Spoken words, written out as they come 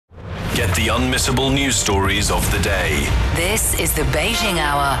Get the unmissable news stories of the day. This is the Beijing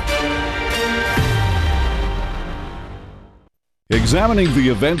Hour. Examining the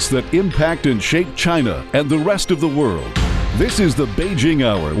events that impact and shape China and the rest of the world. This is the Beijing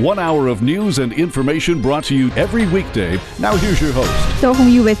Hour, 1 hour of news and information brought to you every weekday. Now here's your host. So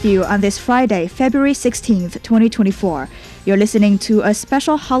Hongyu with you on this Friday, February 16th, 2024. You're listening to a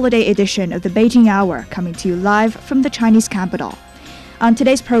special holiday edition of the Beijing Hour, coming to you live from the Chinese capital. On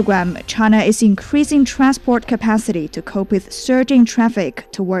today's program, China is increasing transport capacity to cope with surging traffic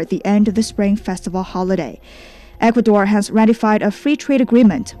toward the end of the Spring Festival holiday. Ecuador has ratified a free trade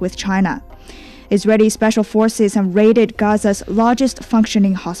agreement with China. Israeli special forces have raided Gaza's largest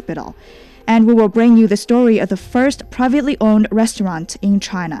functioning hospital. And we will bring you the story of the first privately owned restaurant in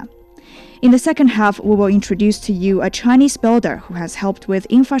China. In the second half, we will introduce to you a Chinese builder who has helped with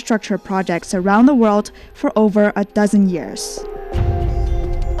infrastructure projects around the world for over a dozen years.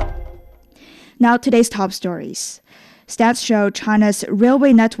 Now, today's top stories. Stats show China's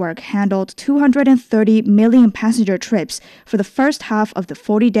railway network handled 230 million passenger trips for the first half of the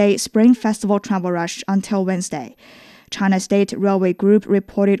 40-day Spring Festival travel rush until Wednesday. China State Railway Group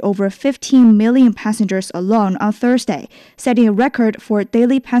reported over 15 million passengers alone on Thursday, setting a record for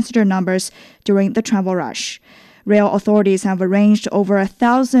daily passenger numbers during the travel rush. Rail authorities have arranged over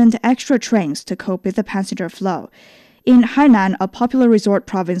 1,000 extra trains to cope with the passenger flow. In Hainan, a popular resort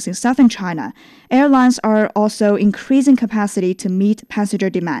province in southern China, airlines are also increasing capacity to meet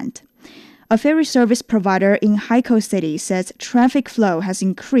passenger demand. A ferry service provider in Haikou City says traffic flow has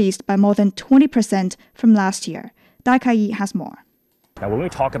increased by more than 20% from last year. Dai Kai has more. Now, when we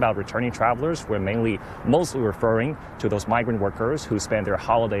talk about returning travelers, we're mostly referring to those migrant workers who spend their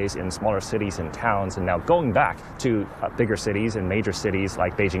holidays in smaller cities and towns and now going back to bigger cities and major cities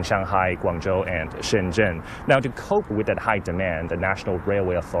like Beijing, Shanghai, Guangzhou, and Shenzhen. Now, to cope with that high demand, the national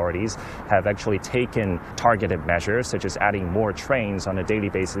railway authorities have actually taken targeted measures, such as adding more trains on a daily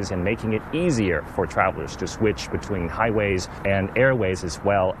basis and making it easier for travelers to switch between highways and airways as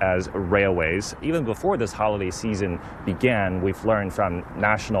well as railways. Even before this holiday season began, we've learned from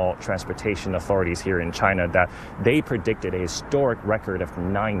national transportation authorities here in China that they predicted a historic record of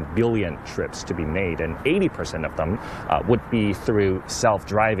 9 billion trips to be made, and 80% of them would be through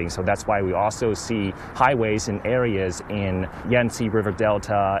self-driving. So that's why we also see highways in areas in Yangtze River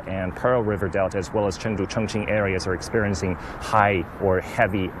Delta and Pearl River Delta, as well as Chengdu, Chongqing areas are experiencing high or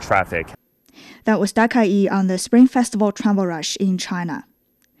heavy traffic. That was Dai Kai on the Spring Festival travel rush in China.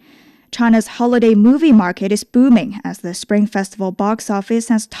 China's holiday movie market is booming as the Spring Festival box office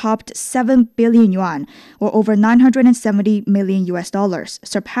has topped 7 billion yuan, or over $970 million,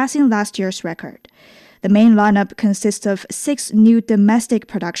 surpassing last year's record. The main lineup consists of 6 new domestic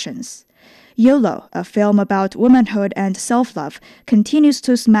productions. YOLO, a film about womanhood and self-love, continues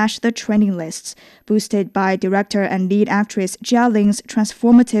to smash the trending lists, boosted by director and lead actress Jia Ling's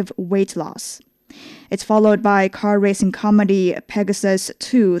transformative weight loss. It's followed by car racing comedy Pegasus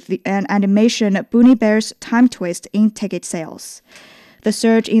 2 and animation Boonie Bear's Time Twist in ticket sales. The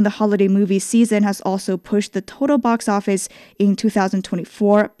surge in the holiday movie season has also pushed the total box office in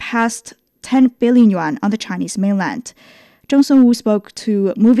 2024 past 10 billion yuan on the Chinese mainland. Zheng Songwu spoke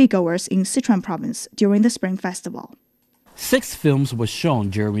to moviegoers in Sichuan province during the Spring Festival. 6 films were shown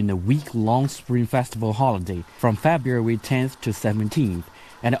during the week-long Spring Festival holiday from February 10th to 17th.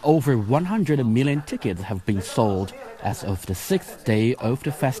 And over 100 million tickets have been sold as of the 6th day of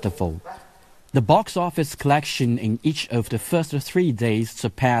the festival. The box office collection in each of the first 3 days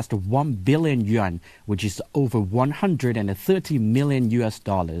surpassed 1 billion yuan, which is over $130 million.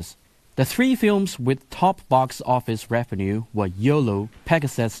 The 3 films with top box office revenue were YOLO,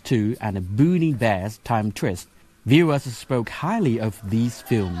 Pegasus 2, and Boonie Bear's Time Twist. Viewers spoke highly of these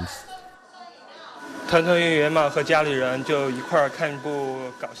films. I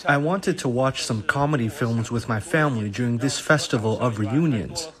wanted to watch some comedy films with my family during this festival of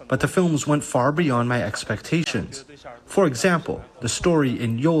reunions, but the films went far beyond my expectations. For example, the story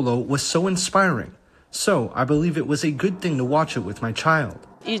in YOLO was so inspiring, so I believe it was a good thing to watch it with my child.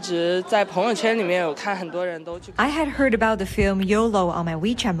 I had heard about the film YOLO on my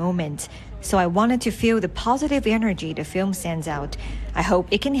WeChat moment, so I wanted to feel the positive energy the film sends out. I hope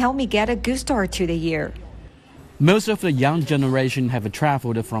it can help me get a good start to the year. Most of the young generation have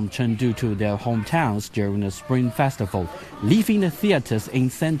traveled from Chengdu to their hometowns during the Spring Festival, leaving the theaters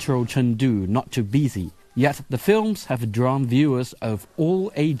in central Chengdu not too busy. Yet the films have drawn viewers of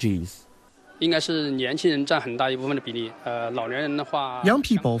all ages. Young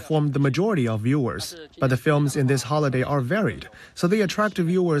people form the majority of viewers, but the films in this holiday are varied, so they attract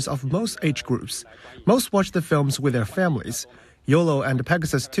viewers of most age groups. Most watch the films with their families. YOLO and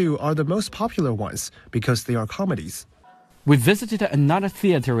Pegasus 2 are the most popular ones because they are comedies. We visited another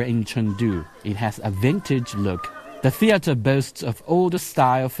theater in Chengdu. It has a vintage look. The theater boasts of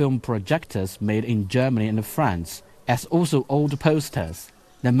old-style film projectors made in Germany and France, as also old posters.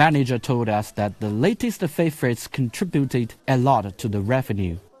 The manager told us that the latest favorites contributed a lot to the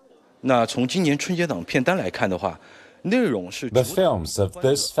revenue. The films of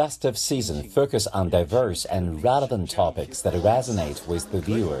this festive season focus on diverse and relevant topics that resonate with the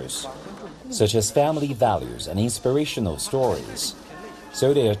viewers, such as family values and inspirational stories.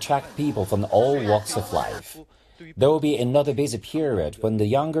 So they attract people from all walks of life. There will be another busy period when the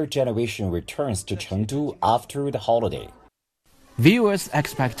younger generation returns to Chengdu after the holiday. Viewers'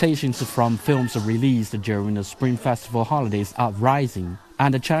 expectations from films released during the Spring Festival holidays are rising,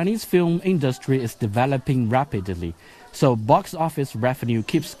 and the Chinese film industry is developing rapidly, so box office revenue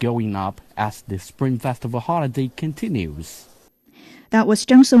keeps going up as the Spring Festival holiday continues. That was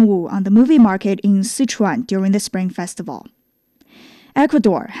Zheng Wu on the movie market in Sichuan during the Spring Festival.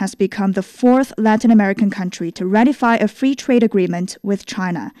 Ecuador has become the fourth Latin American country to ratify a free trade agreement with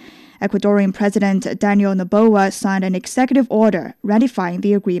China. Ecuadorian President Daniel Noboa signed an executive order ratifying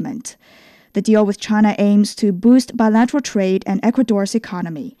the agreement. The deal with China aims to boost bilateral trade and Ecuador's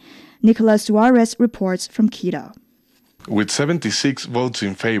economy. Nicolas Suarez reports from Quito. With 76 votes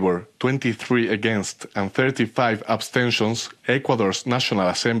in favor, 23 against, and 35 abstentions, Ecuador's National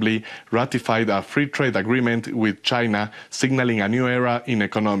Assembly ratified a free trade agreement with China, signaling a new era in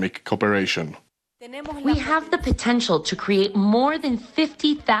economic cooperation. We have the potential to create more than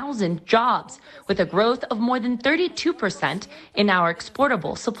 50,000 jobs, with a growth of more than 32% in our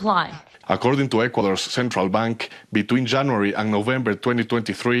exportable supply. According to Ecuador's central bank, between January and November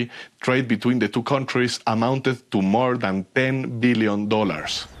 2023, trade between the two countries amounted to more than $10 billion.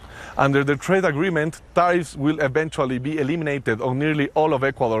 Under the trade agreement, tariffs will eventually be eliminated on nearly all of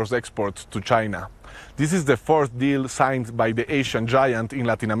Ecuador's exports to China. This is the fourth deal signed by the Asian giant in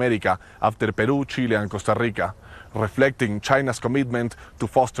Latin America after Peru, Chile, and Costa Rica, reflecting China's commitment to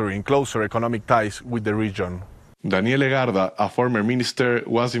fostering closer economic ties with the region. Daniel Egarda, a former minister,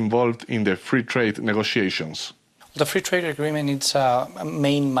 was involved in the free trade negotiations. The free trade agreement is a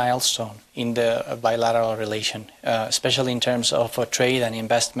main milestone in the bilateral relation, especially in terms of trade and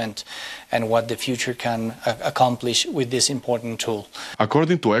investment and what the future can accomplish with this important tool.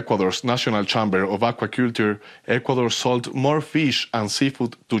 According to Ecuador's National Chamber of Aquaculture, Ecuador sold more fish and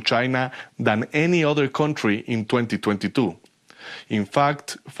seafood to China than any other country in 2022. In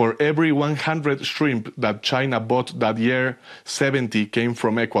fact, for every 100 shrimp that China bought that year, 70 came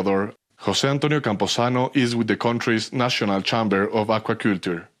from Ecuador. José Antonio Camposano is with the country's National Chamber of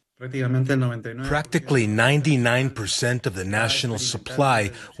Aquaculture. Practically 99% of the national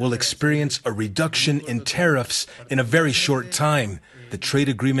supply will experience a reduction in tariffs in a very short time. The trade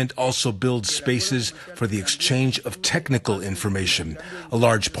agreement also builds spaces for the exchange of technical information. A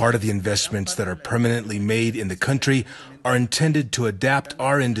large part of the investments that are permanently made in the country are intended to adapt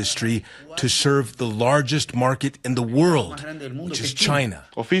our industry to serve the largest market in the world, which is China.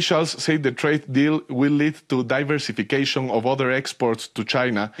 Officials say the trade deal will lead to diversification of other exports to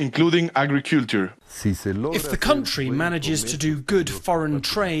China, including agriculture. If the country manages to do good foreign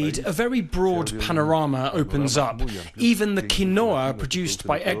trade, a very broad panorama opens up. Even the quinoa produced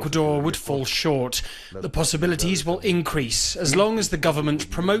by Ecuador would fall short. The possibilities will increase as long as the government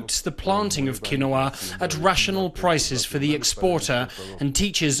promotes the planting of quinoa at rational prices for the exporter and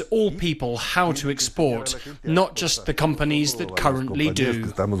teaches all people how to export, not just the companies that currently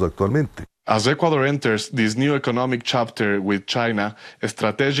do. As Ecuador enters this new economic chapter with China,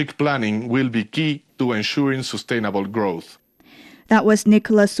 strategic planning will be key to ensuring sustainable growth. That was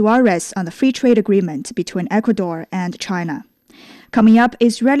Nicolas Suarez on the free trade agreement between Ecuador and China. Coming up,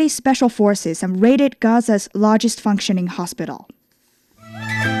 Israeli special forces have raided Gaza's largest functioning hospital.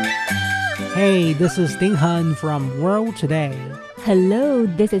 Hey, this is Ding Han from World Today. Hello,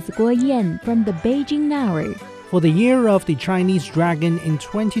 this is Guo Yan from the Beijing Hour. For the year of the Chinese Dragon in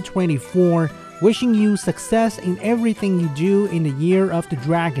 2024, wishing you success in everything you do in the year of the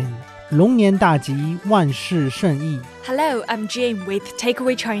Dragon. 龙年大吉，万事胜意。 Hello, I'm Jane with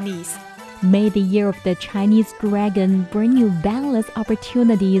Takeaway Chinese. May the year of the Chinese Dragon bring you boundless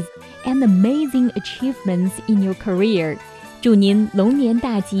opportunities and amazing achievements in your career. 祝您龙年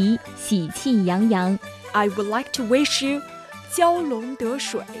大吉，喜气洋洋。 I would like to wish you 蛟龙得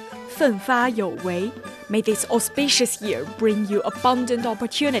水，奋发有为。 May this auspicious year bring you abundant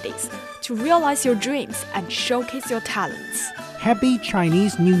opportunities to realize your dreams and showcase your talents. Happy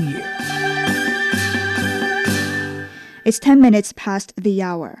Chinese New Year. It's 10 minutes past the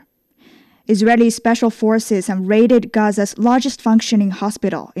hour. Israeli special forces have raided Gaza's largest functioning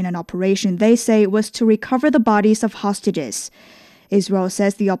hospital in an operation they say was to recover the bodies of hostages. Israel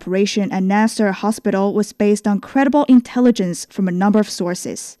says the operation at Nasser Hospital was based on credible intelligence from a number of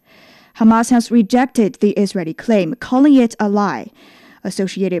sources. Hamas has rejected the Israeli claim, calling it a lie.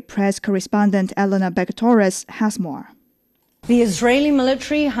 Associated Press correspondent Elena Bektoris has more. The Israeli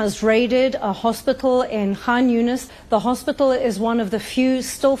military has raided a hospital in Khan Yunis. The hospital is one of the few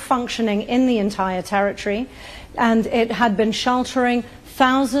still functioning in the entire territory, and it had been sheltering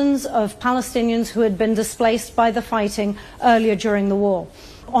thousands of Palestinians who had been displaced by the fighting earlier during the war.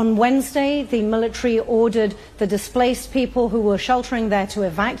 On Wednesday, the military ordered the displaced people who were sheltering there to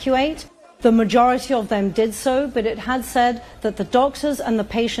evacuate. The majority of them did so, but it had said that the doctors and the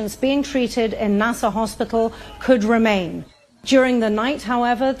patients being treated in Nasser Hospital could remain. During the night,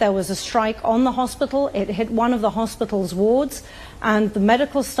 however, there was a strike on the hospital. It hit one of the hospital's wards, and the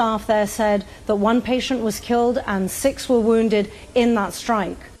medical staff there said that one patient was killed and 6 were wounded in that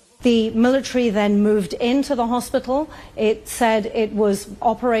strike. The military then moved into the hospital. It said it was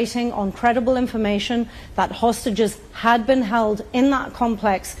operating on credible information that hostages had been held in that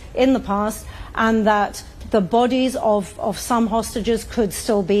complex in the past and that the bodies of some hostages could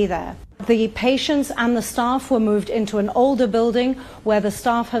still be there. The patients and the staff were moved into an older building where the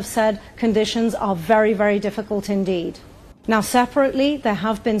staff have said conditions are very, very difficult indeed. Now, separately, there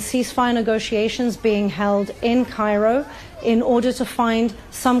have been ceasefire negotiations being held in Cairo in order to find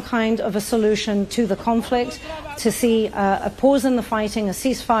some kind of a solution to the conflict, to see a pause in the fighting, a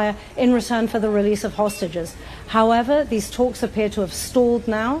ceasefire in return for the release of hostages. However, these talks appear to have stalled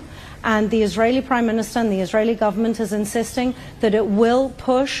now, and the Israeli Prime Minister and the Israeli government is insisting that it will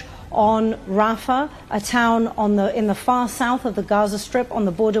push on Rafah, a town in the far south of the Gaza Strip on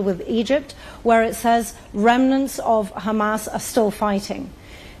the border with Egypt, where it says remnants of Hamas are still fighting.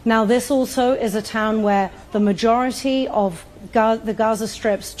 Now, this also is a town where the majority of the Gaza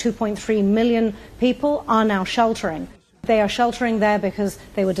Strip's 2.3 million people are now sheltering. They are sheltering there because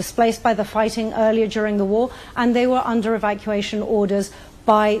they were displaced by the fighting earlier during the war, and they were under evacuation orders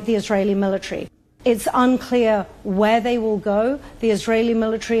by the Israeli military. It's unclear where they will go. The Israeli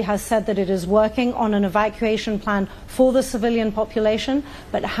military has said that it is working on an evacuation plan for the civilian population,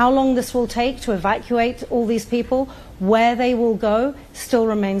 but how long this will take to evacuate all these people, where they will go, still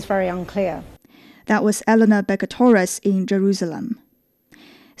remains very unclear. That was Elena Bekatoris in Jerusalem.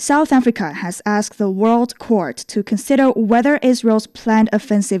 South Africa has asked the World Court to consider whether Israel's planned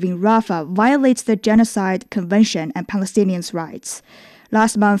offensive in Rafah violates the Genocide Convention and Palestinians' rights.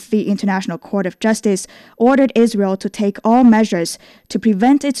 Last month, the International Court of Justice ordered Israel to take all measures to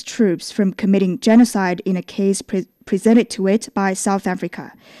prevent its troops from committing genocide in a case presented to it by South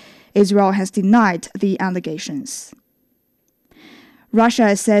Africa. Israel has denied the allegations.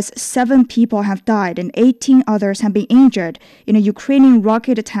 Russia says 7 people have died and 18 others have been injured in a Ukrainian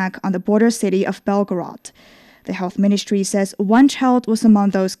rocket attack on the border city of Belgorod. The health ministry says 1 child was among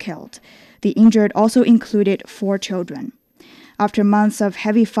those killed. The injured also included 4 children. After months of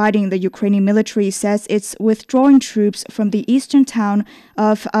heavy fighting, the Ukrainian military says it's withdrawing troops from the eastern town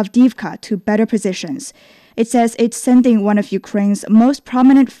of Avdiivka to better positions. It says it's sending one of Ukraine's most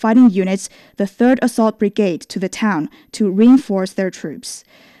prominent fighting units, the 3rd Assault Brigade, to the town to reinforce their troops.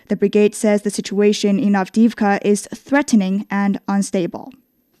 The brigade says the situation in Avdiivka is threatening and unstable.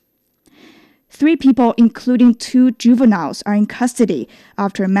 3 people, including 2 juveniles, are in custody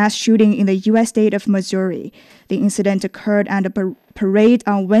after a mass shooting in the U.S. state of Missouri. The incident occurred at a parade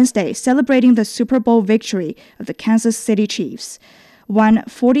on Wednesday celebrating the Super Bowl victory of the Kansas City Chiefs. One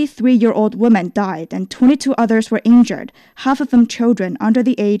 43-year-old woman died and 22 others were injured, half of them children under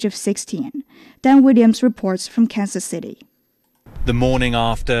the age of 16. Dan Williams reports from Kansas City. The morning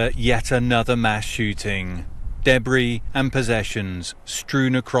after yet another mass shooting. Debris and possessions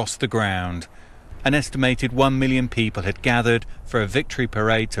strewn across the ground. An estimated 1 million people had gathered for a victory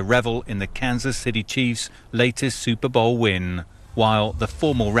parade to revel in the Kansas City Chiefs' latest Super Bowl win. While the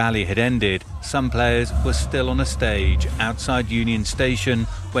formal rally had ended, some players were still on a stage outside Union Station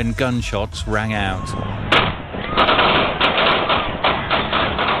when gunshots rang out.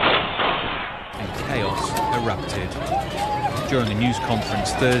 And chaos erupted. During a news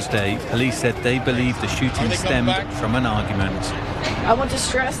conference Thursday, police said they believe the shooting stemmed from an argument. I want to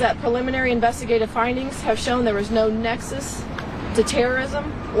stress that preliminary investigative findings have shown there was no nexus to terrorism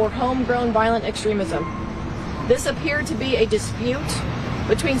or homegrown violent extremism. This appeared to be a dispute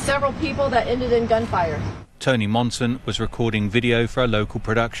between several people that ended in gunfire. Tony Monson was recording video for a local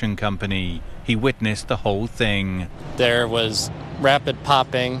production company. He witnessed the whole thing. There was rapid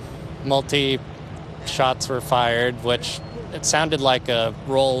popping, multi shots were fired, which It sounded like a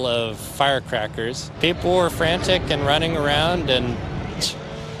roll of firecrackers. People were frantic and running around, and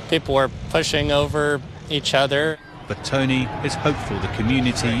people were pushing over each other. But Tony is hopeful the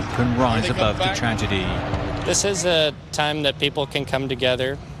community can rise above the tragedy. This is a time that people can come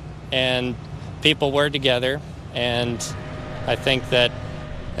together, and people were together, and I think that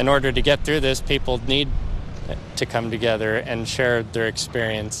in order to get through this, people need to come together and share their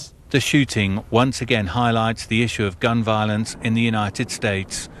experience. The shooting once again highlights the issue of gun violence in the United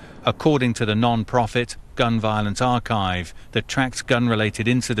States. According to the non-profit Gun Violence Archive that tracks gun-related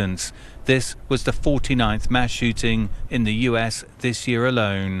incidents, this was the 49th mass shooting in the US this year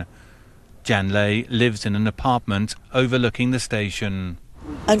alone. Jan Lei lives in an apartment overlooking the station.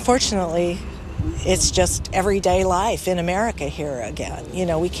 Unfortunately, it's just everyday life in America here again. You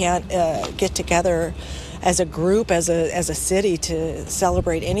know, we can't get together as a group, as a city, to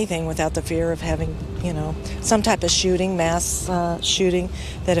celebrate anything without the fear of having, some type of shooting, mass shooting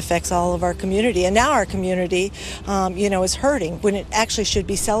that affects all of our community. And now our community, is hurting when it actually should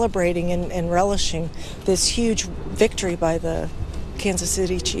be celebrating and relishing this huge victory by the Kansas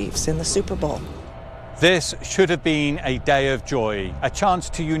City Chiefs in the Super Bowl. This should have been a day of joy, a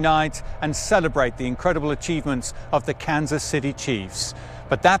chance to unite and celebrate the incredible achievements of the Kansas City Chiefs.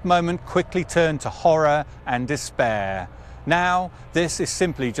 But that moment quickly turned to horror and despair. Now, this is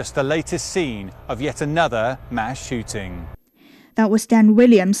simply just the latest scene of yet another mass shooting. That was Dan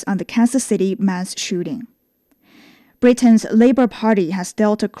Williams on the Kansas City mass shooting. Britain's Labour Party has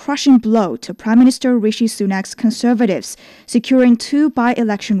dealt a crushing blow to Prime Minister Rishi Sunak's Conservatives, securing 2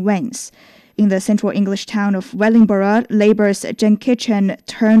 by-election wins. In the central English town of Wellingborough, Labour's Jen Kitchen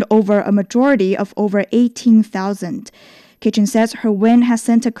turned over a majority of over 18,000. Kitchen says her win has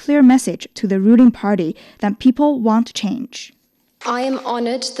sent a clear message to the ruling party that people want change. I am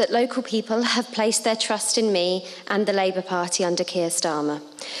honoured that local people have placed their trust in me and the Labour Party under Keir Starmer.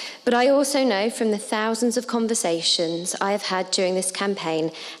 But I also know from the thousands of conversations I have had during this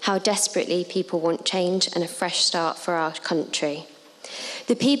campaign how desperately people want change and a fresh start for our country.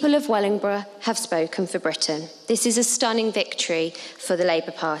 The people of Wellingborough have spoken for Britain. This is a stunning victory for the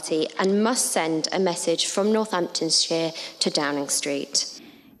Labour Party and must send a message from Northamptonshire to Downing Street.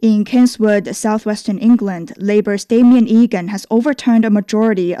 In Kingswood, southwestern England, Labour's Damien Egan has overturned a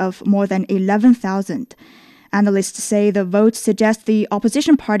majority of more than 11,000. Analysts say the votes suggest the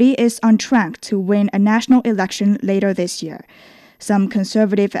opposition party is on track to win a national election later this year. Some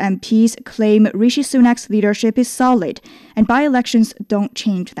Conservative MPs claim Rishi Sunak's leadership is solid, and by-elections don't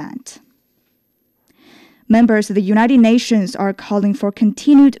change that. Members of the United Nations are calling for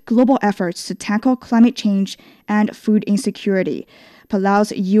continued global efforts to tackle climate change and food insecurity.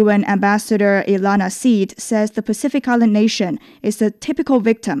 Palau's UN Ambassador Ilana Seed says the Pacific Island nation is a typical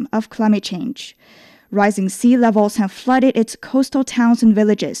victim of climate change. Rising sea levels have flooded its coastal towns and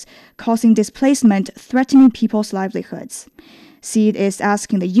villages, causing displacement, threatening people's livelihoods. Seed is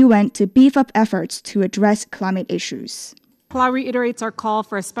asking the UN to beef up efforts to address climate issues. Palau reiterates our call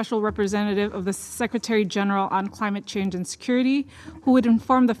for a special representative of the Secretary General on Climate Change and Security, who would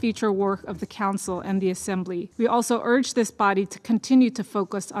inform the future work of the Council and the Assembly. We also urge this body to continue to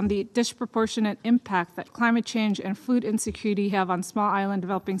focus on the disproportionate impact that climate change and food insecurity have on small island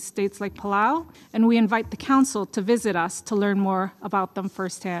developing states like Palau, and we invite the Council to visit us to learn more about them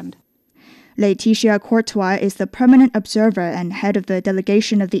firsthand. Laetitia Courtois is the permanent observer and head of the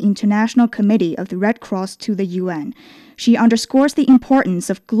delegation of the International Committee of the Red Cross to the UN. She underscores the importance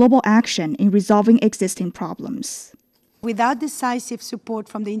of global action in resolving existing problems. Without decisive support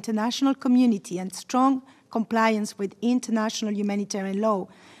from the international community and strong compliance with international humanitarian law,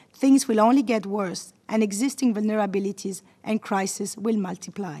 things will only get worse and existing vulnerabilities and crises will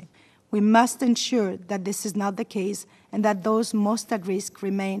multiply. We must ensure that this is not the case and that those most at risk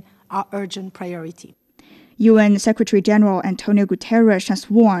remain our urgent priority. UN Secretary-General Antonio Guterres has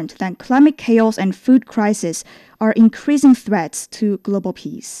warned that climate chaos and food crisis are increasing threats to global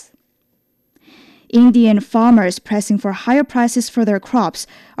peace. Indian farmers pressing for higher prices for their crops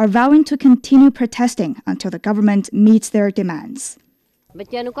are vowing to continue protesting until the government meets their demands. We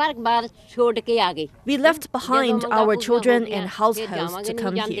left behind our children and households to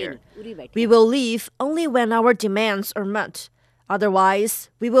come here. We will leave only when our demands are met. Otherwise,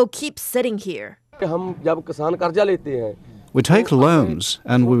 we will keep sitting here. We take loans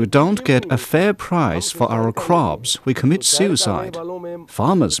and we don't get a fair price for our crops. We commit suicide.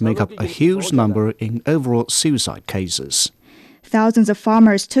 Farmers make up a huge number in overall suicide cases. Thousands of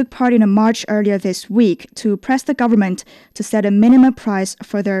farmers took part in a march earlier this week to press the government to set a minimum price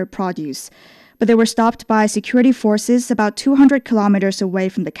for their produce. But they were stopped by security forces about 200 kilometers away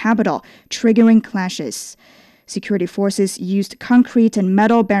from the capital, triggering clashes. Security forces used concrete and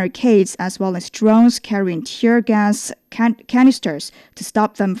metal barricades as well as drones carrying tear gas canisters to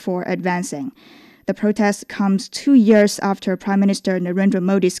stop them from advancing. The protest comes 2 years after Prime Minister Narendra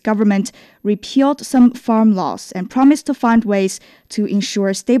Modi's government repealed some farm laws and promised to find ways to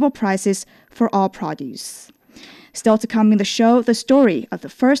ensure stable prices for all produce. Still to come in the show, the story of the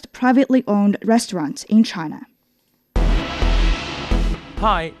first privately owned restaurant in China.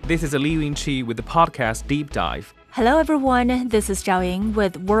 Hi, this is Li Yunqi with the podcast Deep Dive. Hello everyone, this is Zhao Ying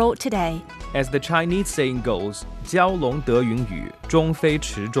with World Today. As the Chinese saying goes, 蛟龙得云雨，终非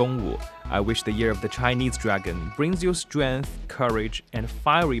池中物. I wish the year of the Chinese dragon brings you strength, courage, and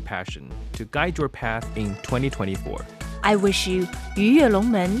fiery passion to guide your path in 2024. I wish you 鱼跃龙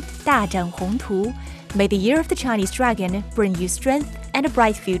门，大展宏图. May the year of the Chinese dragon bring you strength and a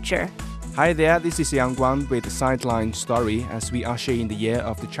bright future. Hi there, this is Yang Guang with the Sideline Story. As we usher in the year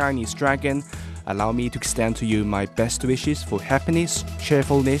of the Chinese dragon, allow me to extend to you my best wishes for happiness,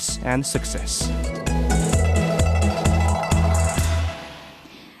 cheerfulness, and success.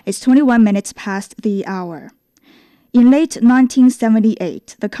 It's 21 minutes past the hour. In late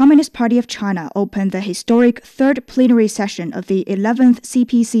 1978, the Communist Party of China opened the historic third plenary session of the 11th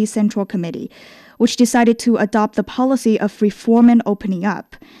CPC Central Committee, which decided to adopt the policy of reform and opening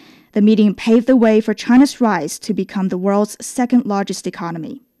up. The meeting paved the way for China's rise to become the world's second largest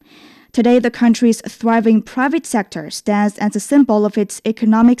economy. Today, the country's thriving private sector stands as a symbol of its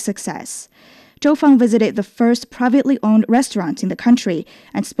economic success. Zhou Fang visited the first privately owned restaurant in the country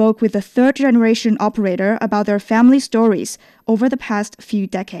and spoke with the third-generation operator about their family stories over the past few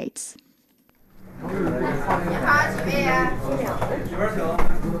decades.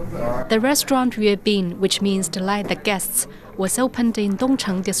 The restaurant Yue Bin, which means delight the guests, was opened in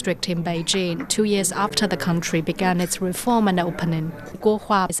Dongcheng district in Beijing 2 years after the country began its reform and opening. Guo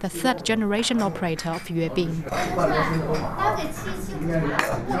Hua is the third-generation operator of Yue Bin.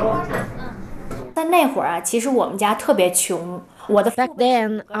 Back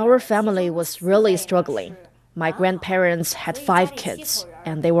then, our family was really struggling. My grandparents had 5 kids,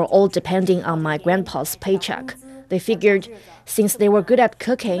 and they were all depending on my grandpa's paycheck. They figured, since they were good at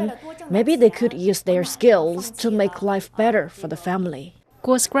cooking, maybe they could use their skills to make life better for the family.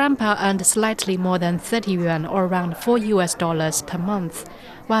 Guo's grandpa earned slightly more than 30 yuan, or around $4 per month,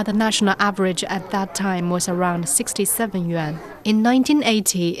 while the national average at that time was around 67 yuan. In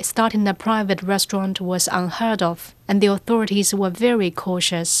 1980, starting a private restaurant was unheard of, and the authorities were very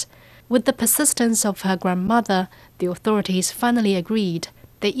cautious. With the persistence of her grandmother, the authorities finally agreed.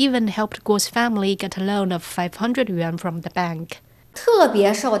 They even helped Guo's family get a loan of 500 yuan from the bank. The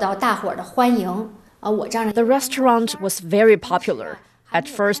restaurant was very popular. At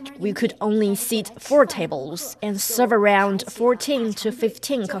first, we could only seat 4 tables and serve around 14 to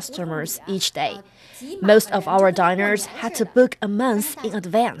 15 customers each day. Most of our diners had to book a month in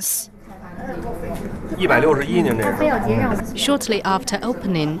advance. Shortly after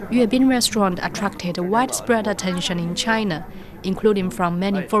opening, Yue Bin restaurant attracted widespread attention in China, including from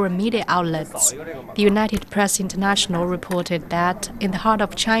many foreign media outlets. The United Press International reported that, in the heart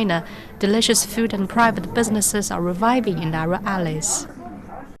of China, delicious food and private businesses are reviving in our alleys.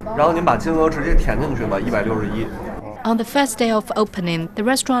 On the first day of opening, the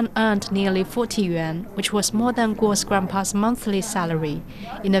restaurant earned nearly 40 yuan, which was more than Guo's grandpa's monthly salary.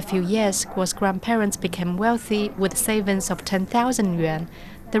 In a few years, Guo's grandparents became wealthy with savings of 10,000 yuan.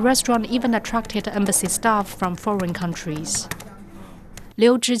 The restaurant even attracted embassy staff from foreign countries.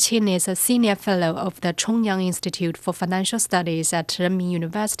 Liu Zhiqin is a senior fellow of the Chongyang Institute for Financial Studies at Renmin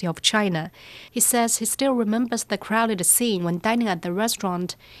University of China. He says he still remembers the crowded scene when dining at the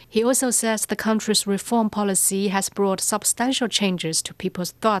restaurant. He also says the country's reform policy has brought substantial changes to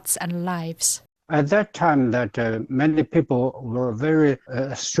people's thoughts and lives. At that time, many people were very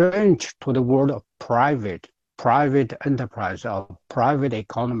strange to the word of private enterprise or private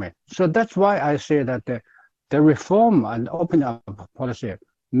economy. So that's why I say that the reform and open up policy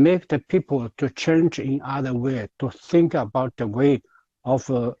make the people to change in other way, to think about the way of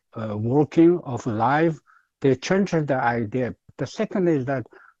working, of life. They change the idea. The second is that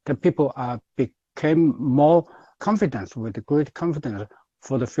the people became more confident, with great confidence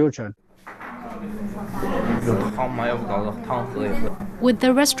for the future. With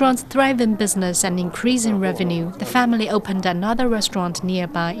the restaurant's thriving business and increasing revenue, the family opened another restaurant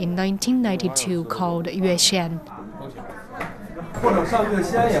nearby in 1992 called Yue Xian.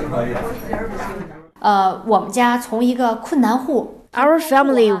 Our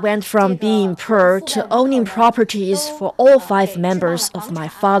family went from being poor to owning properties for all 5 members of my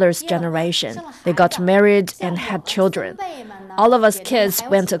father's generation. They got married and had children. All of us kids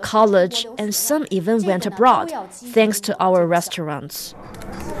went to college, and some even went abroad, thanks to our restaurants.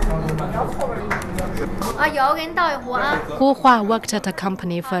 Hu Hua worked at a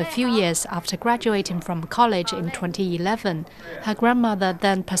company for a few years after graduating from college in 2011. Her grandmother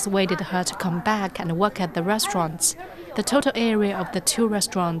then persuaded her to come back and work at the restaurants. The total area of the two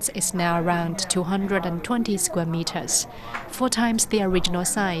restaurants is now around 220 square meters, 4 times the original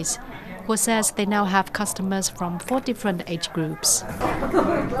size. Hu says they now have customers from 4 different age groups.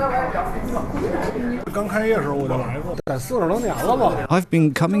 I've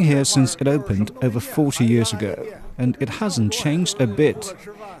been coming here since it opened over 40 years ago, and it hasn't changed a bit.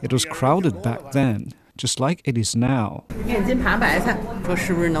 It was crowded back then, just like it is now.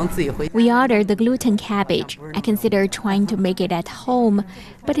 We ordered the gluten cabbage. I consider trying to make it at home,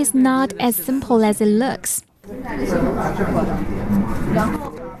 but it's not as simple as it looks.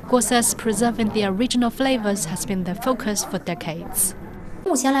 Guo says preserving the original flavors has been the focus for decades.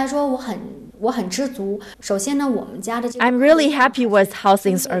 I'm really happy with how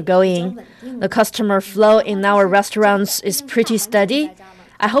things are going. The customer flow in our restaurants is pretty steady.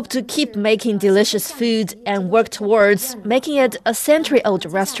 I hope to keep making delicious food and work towards making it a century-old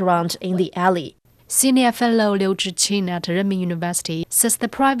restaurant in the alley. Senior fellow Liu Zhiqing at Renmin University says the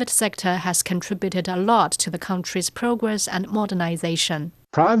private sector has contributed a lot to the country's progress and modernization.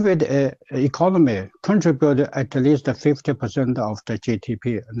 Private economy contributed at least 50% of the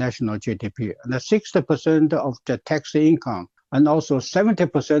GDP, national GDP, and 60% of the tax income, and also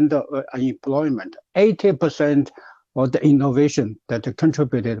 70% of employment, 80% of the innovation that are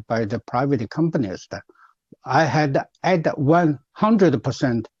contributed by the private companies. I had at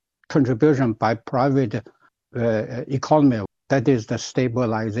 100% contribution by private economy. That is the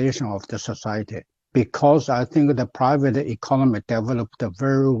stabilization of the society. Because I think the private economy developed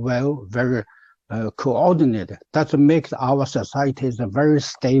very well, very coordinated. That makes our societies very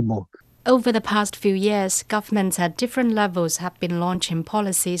stable. Over the past few years, governments at different levels have been launching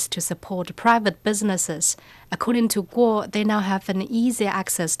policies to support private businesses. According to Guo, they now have an easy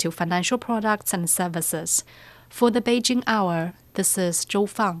access to financial products and services. For the Beijing Hour, this is Zhou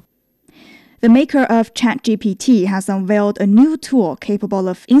Fang. The maker of ChatGPT has unveiled a new tool capable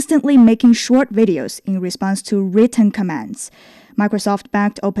of instantly making short videos in response to written commands.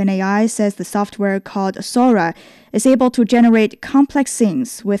 Microsoft-backed OpenAI says the software called Sora is able to generate complex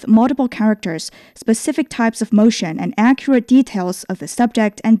scenes with multiple characters, specific types of motion, and accurate details of the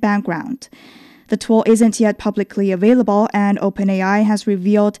subject and background. The tool isn't yet publicly available, and OpenAI has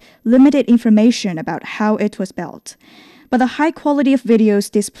revealed limited information about how it was built. But the high quality of videos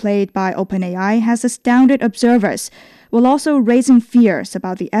displayed by OpenAI has astounded observers, while also raising fears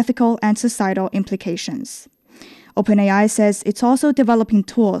about the ethical and societal implications. OpenAI says it's also developing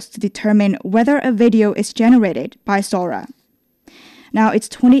tools to determine whether a video is generated by Sora. Now it's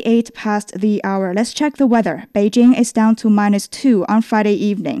 28 past the hour. Let's check the weather. Beijing is down to -2 on Friday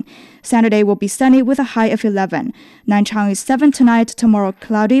evening. Saturday will be sunny with a high of 11. Nanchang is 7 tonight. Tomorrow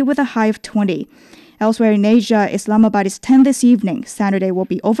cloudy with a high of 20. Elsewhere in Asia, Islamabad is 10 this evening. Saturday will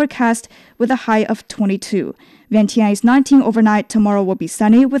be overcast with a high of 22. Vientiane is 19 overnight. Tomorrow will be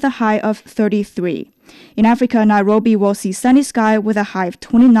sunny with a high of 33. In Africa, Nairobi will see sunny sky with a high of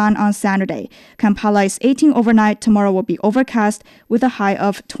 29 on Saturday. Kampala is 18 overnight. Tomorrow will be overcast with a high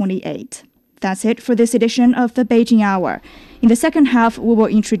of 28. That's it for this edition of the Beijing Hour. In the second half, we will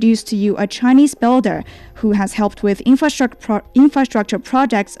introduce to you a Chinese builder who has helped with infrastructure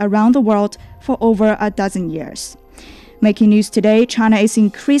projects around the world for over a dozen years. Making news today, China is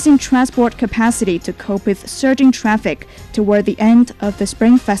increasing transport capacity to cope with surging traffic toward the end of the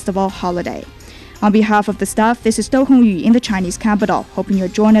Spring Festival holiday. On behalf of the staff, this is Dou Hongyu in the Chinese capital, hoping you'll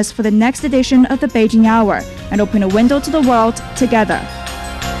join us for the next edition of the Beijing Hour and open a window to the world together.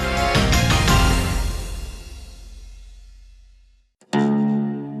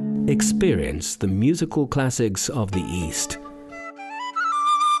 Experience the musical classics of the East.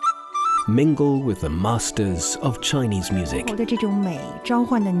 Mingle with the masters of Chinese music.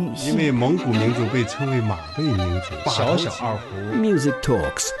 Music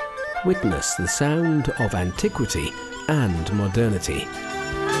talks. Witness the sound of antiquity and modernity.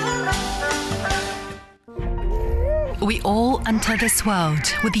 We all enter this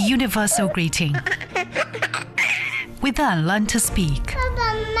world with the universal greeting. We then learn to speak.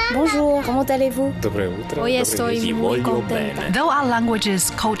 Bonjour, comment allez-vous? Hoy estoy muy contenta. Though our languages,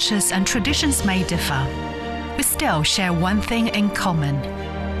 cultures, and traditions may differ, we still share one thing in common.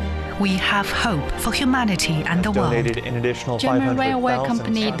 We have hope for humanity and the world. German railway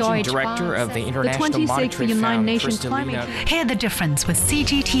company Deutsche Director of the International the 26th Monetary United Fund, Nations Kristalina. Climate Hear the difference with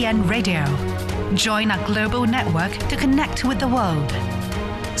CGTN Radio. Join our global network to connect with the world.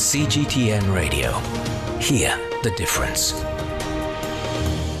 CGTN Radio. Hear the difference.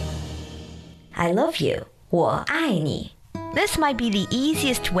 I love you. 我爱你. This might be the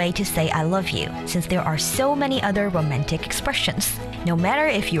easiest way to say I love you, since there are so many other romantic expressions. No matter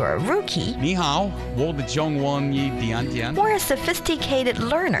if you're a rookie 你好，我的中文一点点 or a sophisticated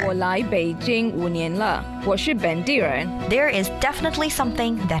learner, 我来北京5年了，我是本地人。 there is definitely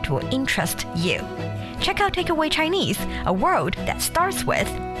something that will interest you. Check out Takeaway Chinese, a word that starts with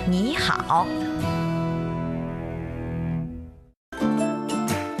你好.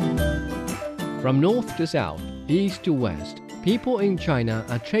 From north to south, east to west, people in China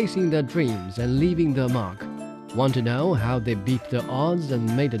are chasing their dreams and leaving their mark. Want to know how they beat the odds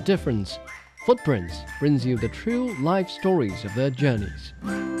and made a difference? Footprints brings you the true life stories of their journeys.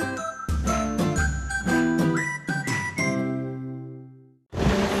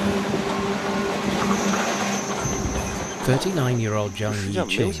 "39-year-old Zhang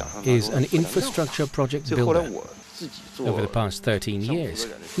Yiqing is an infrastructure project builder. Over the past 13 years,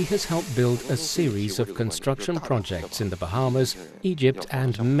 he has helped build a series of construction projects in the Bahamas, Egypt,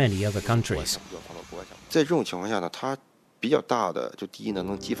 and many other countries.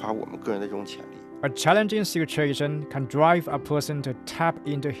 A challenging situation can drive a person to tap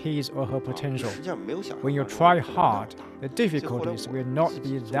into his or her potential. When you try hard, the difficulties will not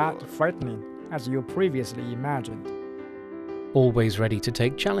be that frightening as you previously imagined. Always ready to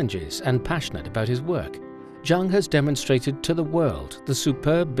take challenges and passionate about his work, Zhang has demonstrated to the world the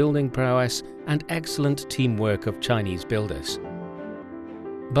superb building prowess and excellent teamwork of Chinese builders.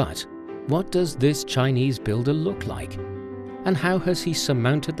 But what does this Chinese builder look like? And how has he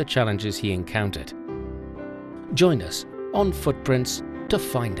surmounted the challenges he encountered? Join us on Footprints to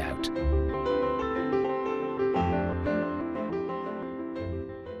find out.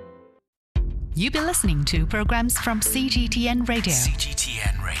 You've been listening to programs from CGTN Radio.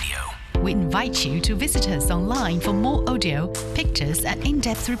 CGTN Radio. We invite you to visit us online for more audio, pictures, and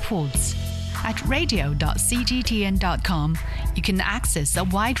in-depth reports. At radio.cgtn.com, you can access a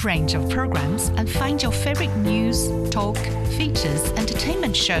wide range of programs and find your favorite news, talk, features,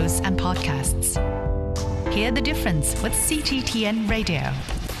 entertainment shows, and podcasts. Hear the difference with CGTN Radio.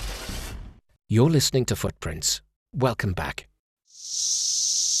 You're listening to Footprints. Welcome back.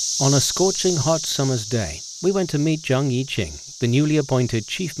 On a scorching hot summer's day, we went to meet Zhang Yiqing, the newly appointed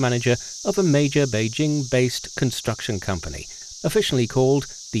chief manager of a major Beijing-based construction company, officially called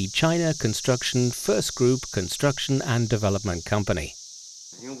the China Construction First Group Construction and Development Company.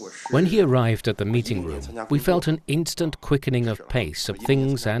 When he arrived at the meeting room, we felt an instant quickening of pace of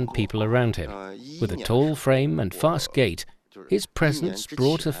things and people around him. With a tall frame and fast gait, his presence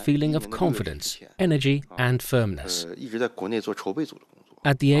brought a feeling of confidence, energy, and firmness.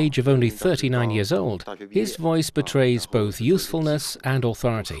 At the age of only 39 years old, his voice betrays both youthfulness and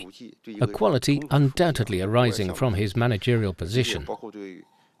authority, a quality undoubtedly arising from his managerial position.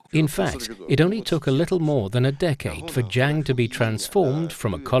 In fact, it only took a little more than a decade for Zhang to be transformed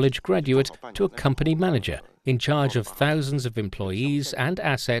from a college graduate to a company manager in charge of thousands of employees and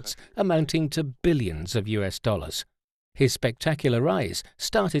assets amounting to billions of US dollars. His spectacular rise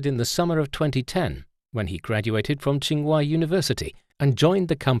started in the summer of 2010, when he graduated from Tsinghua University and joined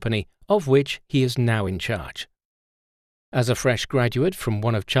the company of which he is now in charge. As a fresh graduate from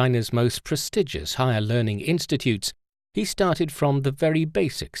one of China's most prestigious higher learning institutes, he started from the very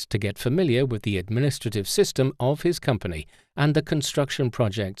basics to get familiar with the administrative system of his company and the construction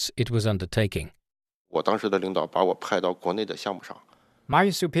projects it was undertaking. My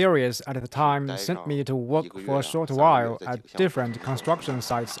superiors at the time sent me to work for a short while at different construction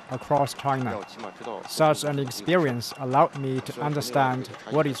sites across China. Such an experience allowed me to understand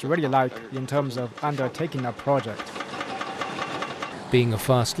what it's really like in terms of undertaking a project. Being a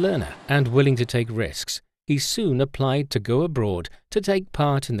fast learner and willing to take risks, he soon applied to go abroad to take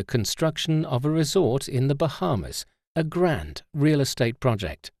part in the construction of a resort in the Bahamas, a grand real estate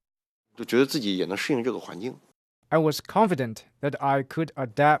project. I was confident that I could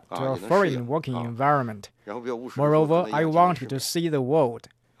adapt to a foreign working environment. Moreover, I wanted to see the world.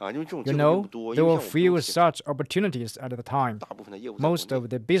 You know, there were few such opportunities at the time. Most of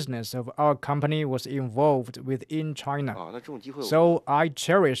the business of our company was involved within China. So I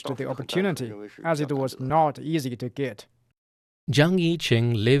cherished the opportunity, as it was not easy to get. Zhang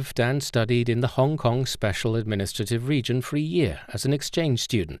Yiqing lived and studied in the Hong Kong Special Administrative Region for a year as an exchange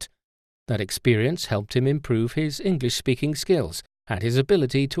student. That experience helped him improve his English-speaking skills and his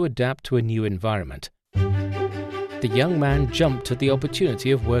ability to adapt to a new environment. The young man jumped at the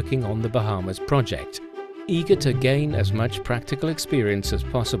opportunity of working on the Bahamas project, eager to gain as much practical experience as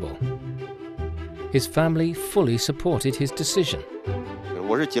possible. his family fully supported his decision.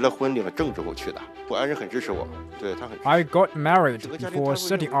 I got married before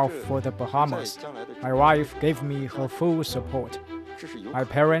setting off for the Bahamas. My wife gave me her full support. My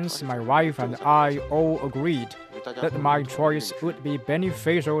parents, my wife, and I all agreed that my choice would be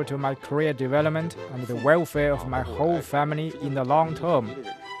beneficial to my career development and the welfare of my whole family in the long term,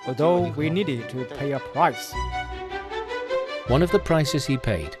 although we needed to pay a price. One of the prices he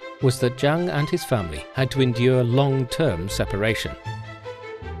paid was that Zhang and his family had to endure long-term separation.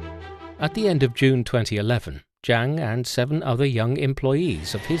 At the end of June 2011, Zhang and 7 other young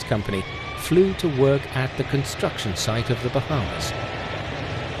employees of his company flew to work at the construction site of the Bahamas.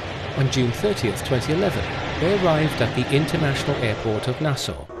 On June 30th, 2011, they arrived at the international airport of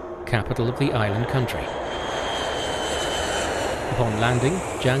Nassau, capital of the island country. Upon landing,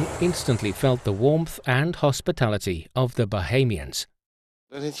 Zhang instantly felt the warmth and hospitality of the Bahamians.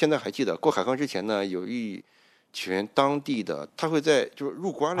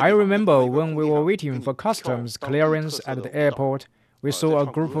 I remember when we were waiting for customs clearance at the airport, we saw a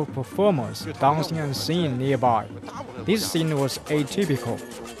group of performers dancing and singing nearby. This scene was atypical.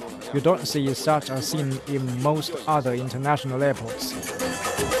 You don't see such a scene in most other international airports.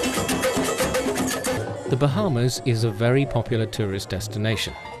 The Bahamas is a very popular tourist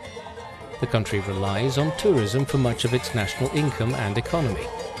destination. The country relies on tourism for much of its national income and economy.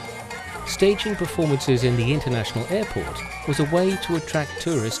 Staging performances in the international airport was a way to attract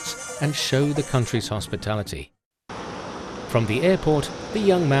tourists and show the country's hospitality. From the airport, the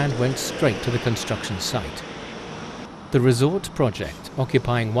young man went straight to the construction site. The resort project,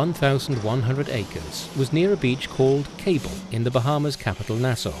 occupying 1,100 acres, was near a beach called Cable in the Bahamas capital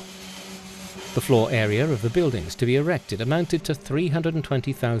Nassau. The floor area of the buildings to be erected amounted to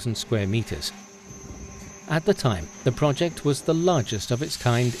 320,000 square meters. At the time, the project was the largest of its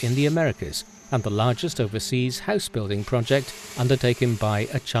kind in the Americas and the largest overseas house-building project undertaken by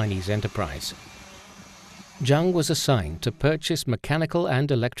a Chinese enterprise. Zhang was assigned to purchase mechanical and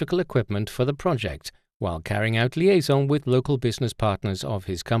electrical equipment for the project while carrying out liaison with local business partners of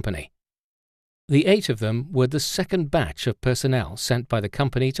his company. The 8 of them were the second batch of personnel sent by the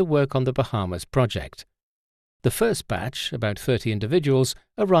company to work on the Bahamas project. The first batch, about 30 individuals,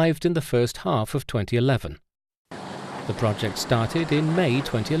 arrived in the first half of 2011. The project started in May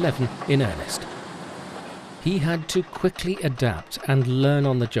 2011 in earnest. He had to quickly adapt and learn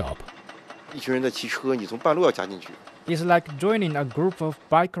on the job. It's like joining a group of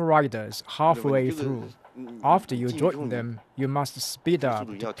bike riders halfway through. After you join them, you must speed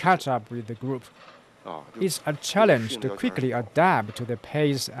up to catch up with the group. It's a challenge to quickly adapt to the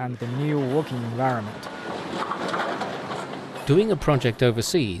pace and the new working environment. Doing a project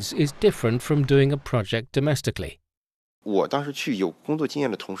overseas is different from doing a project domestically.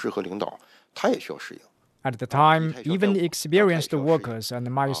 At the time, even experienced workers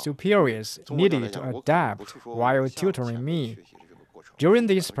and my superiors needed to adapt while tutoring me. During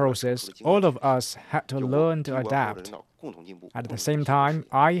this process, all of us had to learn to adapt. At the same time,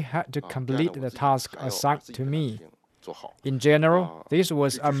 I had to complete the task assigned to me. In general, this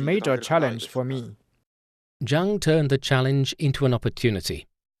was a major challenge for me. Zhang turned the challenge into an opportunity.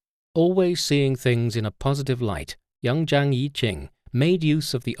 Always seeing things in a positive light, young Zhang Yiqing made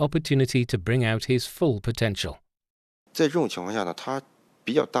use of the opportunity to bring out his full potential.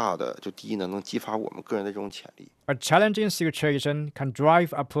 A challenging situation can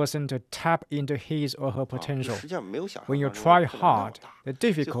drive a person to tap into his or her potential. When you try hard, the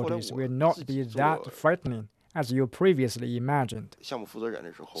difficulties will not be that frightening as you previously imagined.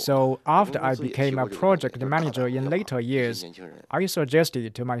 So, after I became a project manager in later years, I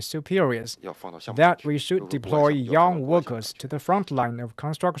suggested to my superiors that we should deploy young workers to the front line of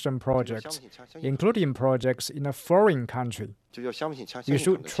construction projects, including projects in a foreign country. You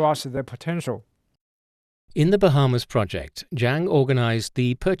should trust the potential. In the Bahamas project, Zhang organized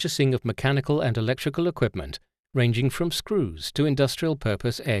the purchasing of mechanical and electrical equipment, ranging from screws to industrial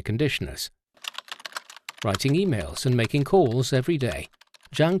purpose air conditioners. Writing emails and making calls every day,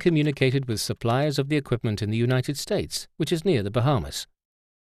 Zhang communicated with suppliers of the equipment in the United States, which is near the Bahamas.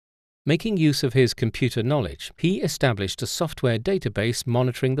 Making use of his computer knowledge, he established a software database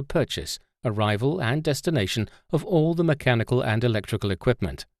monitoring the purchase, arrival and destination of all the mechanical and electrical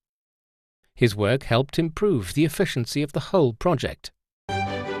equipment. His work helped improve the efficiency of the whole project.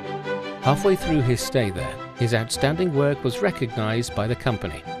 Halfway through his stay there, his outstanding work was recognized by the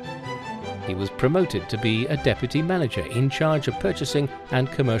company. He was promoted to be a deputy manager in charge of purchasing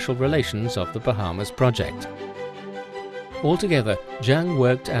and commercial relations of the Bahamas project. Altogether, Zhang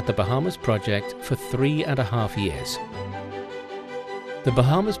worked at the Bahamas project for 3.5 years. The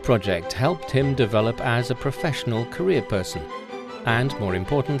Bahamas project helped him develop as a professional career person and, more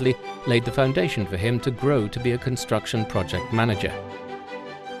importantly, laid the foundation for him to grow to be a construction project manager.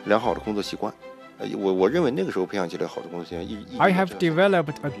 I have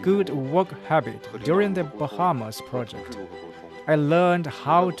developed a good work habit during the Bahamas project. I learned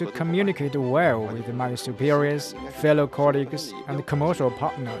how to communicate well with my superiors, fellow colleagues, and commercial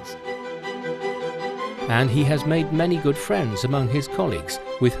partners. And he has made many good friends among his colleagues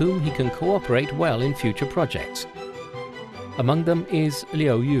with whom he can cooperate well in future projects. Among them is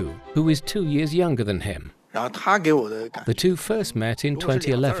Liu Yu, who is 2 years younger than him. The two first met in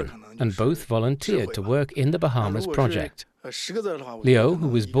 2011 and both volunteered to work in the Bahamas project. Liu, who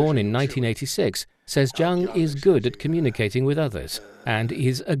was born in 1986, says Zhang is good at communicating with others and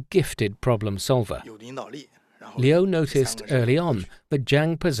is a gifted problem solver. Liu noticed early on that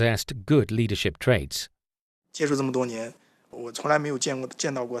Zhang possessed good leadership traits.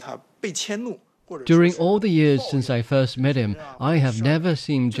 During all the years since I first met him, I have never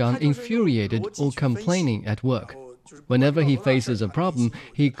seen Zhang infuriated or complaining at work. Whenever he faces a problem,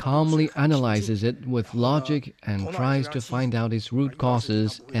 he calmly analyzes it with logic and tries to find out its root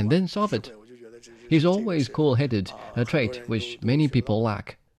causes and then solve it. He's always cool-headed, a trait which many people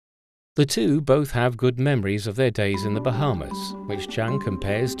lack. The two both have good memories of their days in the Bahamas, which Zhang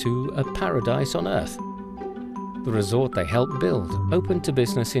compares to a paradise on earth. The resort they helped build opened to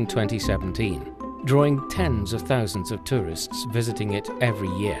business in 2017, drawing tens of thousands of tourists visiting it every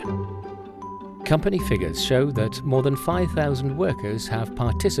year. Company figures show that more than 5,000 workers have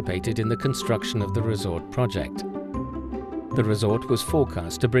participated in the construction of the resort project. The resort was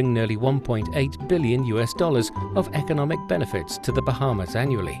forecast to bring nearly $1.8 billion of economic benefits to the Bahamas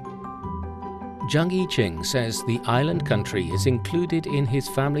annually. Zhang Yiqing says the island country is included in his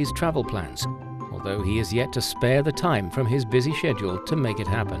family's travel plans, although he has yet to spare the time from his busy schedule to make it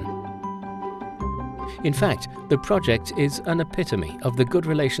happen. In fact, the project is an epitome of the good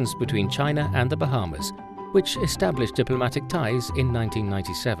relations between China and the Bahamas, which established diplomatic ties in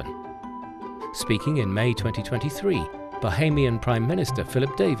 1997. Speaking in May 2023, Bahamian Prime Minister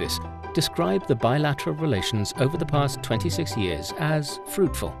Philip Davis described the bilateral relations over the past 26 years as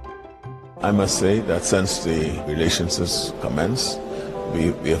fruitful. I must say that since the relations has commenced,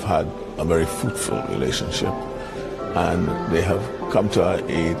 we have had a very fruitful relationship, and they have come to our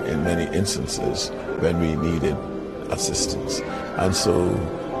aid in many instances when we needed assistance. And so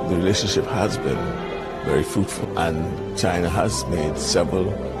the relationship has been very fruitful, and China has made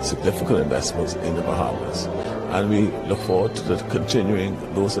several significant investments in the Bahamas, and we look forward to continuing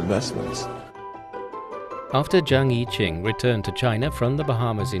those investments. After Zhang Yiqing returned to China from the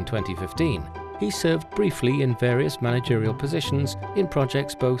Bahamas in 2015, he served briefly in various managerial positions in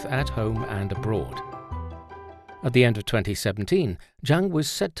projects both at home and abroad. At the end of 2017, Zhang was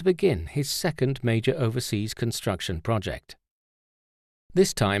set to begin his second major overseas construction project.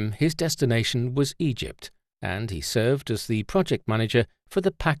 This time, his destination was Egypt, and he served as the project manager for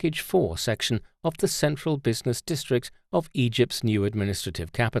the Package 4 section of the Central Business District of Egypt's new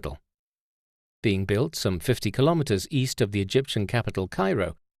administrative capital. Being built some 50 kilometers east of the Egyptian capital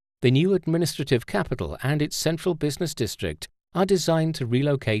Cairo, the new administrative capital and its central business district are designed to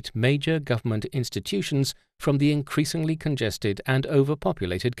relocate major government institutions from the increasingly congested and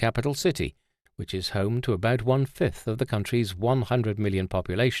overpopulated capital city, which is home to about 1/5 of the country's 100 million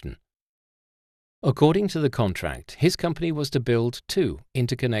population. According to the contract, his company was to build 2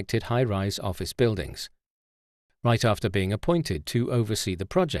 interconnected high-rise office buildings. Right after being appointed to oversee the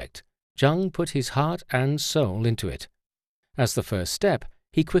project, Zhang put his heart and soul into it. As the first step,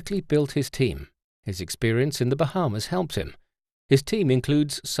 he quickly built his team. His experience in the Bahamas helped him. His team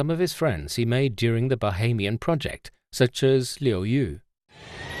includes some of his friends he made during the Bahamian project, such as Liu Yu.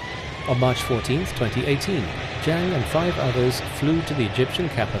 On March 14, 2018, Zhang and 5 others flew to the Egyptian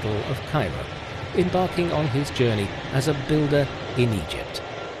capital of Cairo, embarking on his journey as a builder in Egypt.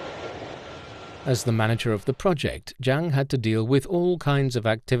 As the manager of the project, Zhang had to deal with all kinds of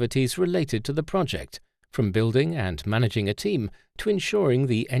activities related to the project, from building and managing a team to ensuring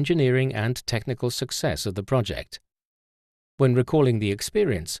the engineering and technical success of the project. When recalling the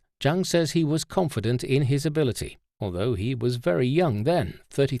experience, Zhang says he was confident in his ability, although he was very young then,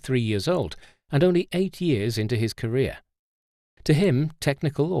 33 years old, and only 8 years into his career. To him,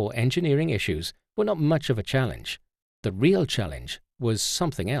 technical or engineering issues were not much of a challenge. The real challenge was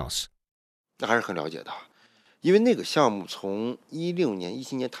something else. I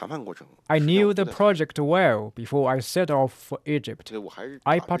knew the project well before I set off for Egypt.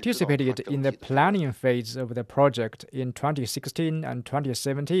 I participated in the planning phase of the project in 2016 and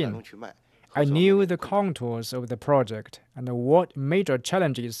 2017. I knew the contours of the project and what major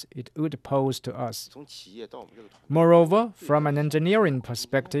challenges it would pose to us. Moreover, from an engineering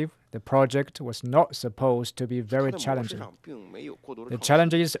perspective, the project was not supposed to be very challenging. The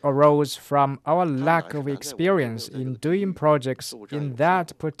challenges arose from our lack of experience in doing projects in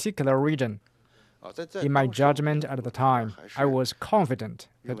that particular region. In my judgment at the time, I was confident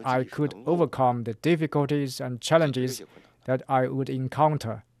that I could overcome the difficulties and challenges that I would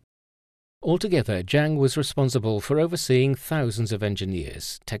encounter. Altogether, Zhang was responsible for overseeing thousands of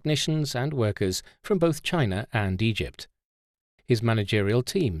engineers, technicians and workers from both China and Egypt. His managerial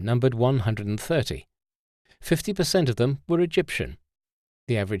team numbered 130. 50% of them were Egyptian.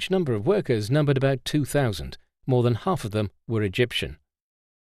 The average number of workers numbered about 2,000. More than half of them were Egyptian.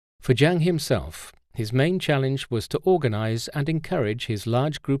 For Zhang himself, his main challenge was to organize and encourage his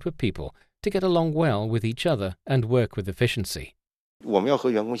large group of people to get along well with each other and work with efficiency.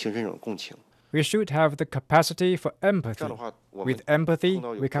 We should have the capacity for empathy. With empathy,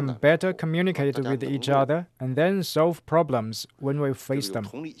 we can better communicate with each other and then solve problems when we face them.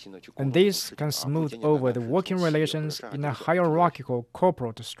 And this can smooth over the working relations in a hierarchical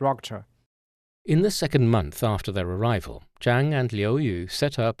corporate structure. In the second month after their arrival, Zhang and Liu Yu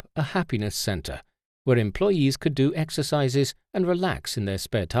set up a happiness center where employees could do exercises and relax in their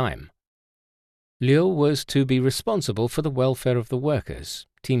spare time. Liu was to be responsible for the welfare of the workers,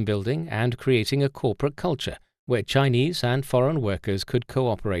 team building and creating a corporate culture where Chinese and foreign workers could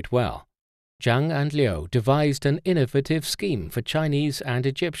cooperate well. Zhang and Liu devised an innovative scheme for Chinese and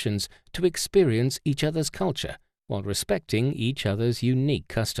Egyptians to experience each other's culture while respecting each other's unique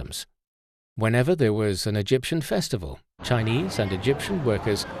customs. Whenever there was an Egyptian festival, Chinese and Egyptian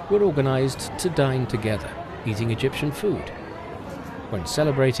workers were organized to dine together, eating Egyptian food. When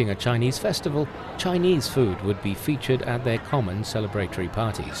celebrating a Chinese festival, Chinese food would be featured at their common celebratory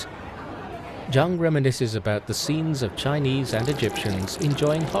parties. Zhang reminisces about the scenes of Chinese and Egyptians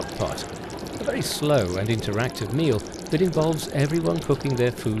enjoying hot pot, a very slow and interactive meal that involves everyone cooking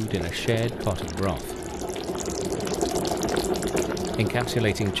their food in a shared pot of broth.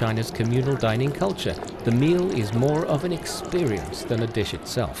 Encapsulating China's communal dining culture, the meal is more of an experience than a dish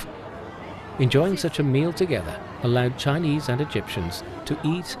itself. Enjoying such a meal together allowed Chinese and Egyptians to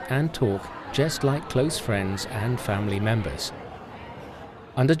eat and talk just like close friends and family members.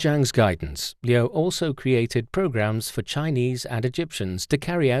 Under Zhang's guidance, Liu also created programs for Chinese and Egyptians to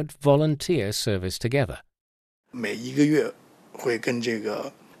carry out volunteer service together.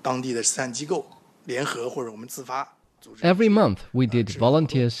 Every month we did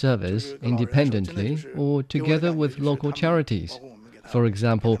volunteer service independently or together with local charities. For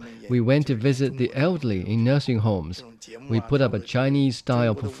example, we went to visit the elderly in nursing homes. We put up a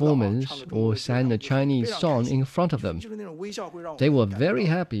Chinese-style performance or sang a Chinese song in front of them. They were very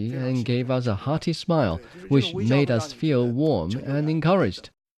happy and gave us a hearty smile, which made us feel warm and encouraged.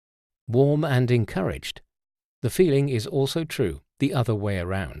 Warm and encouraged. The feeling is also true the other way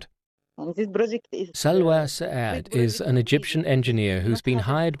around. Salwa Saad is an Egyptian engineer who's been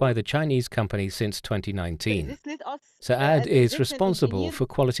hired by the Chinese company since 2019. Saad is responsible for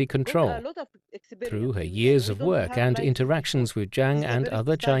quality control. Through her years of work and interactions with Zhang and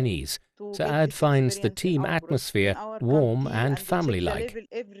other Chinese, Saad finds the team atmosphere warm and family-like.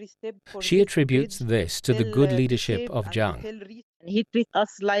 She attributes this to the good leadership of Zhang. He treats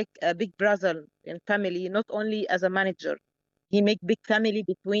us like a big brother and family, not only as a manager. He makes big family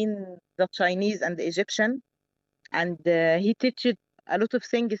between the Chinese and the Egyptian, and he teaches a lot of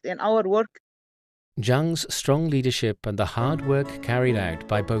things in our work. Zhang's strong leadership and the hard work carried out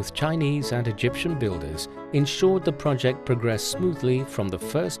by both Chinese and Egyptian builders ensured the project progressed smoothly from the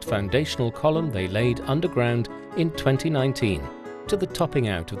first foundational column they laid underground in 2019 to the topping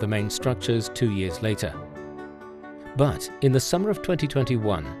out of the main structures 2 years later. But in the summer of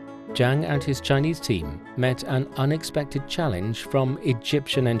 2021, Zhang and his Chinese team met an unexpected challenge from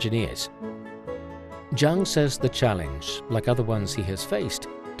Egyptian engineers. Zhang says the challenge, like other ones he has faced,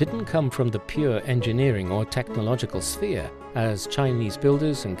 didn't come from the pure engineering or technological sphere, as Chinese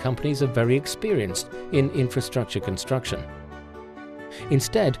builders and companies are very experienced in infrastructure construction.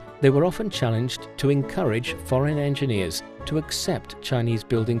 Instead, they were often challenged to encourage foreign engineers to accept Chinese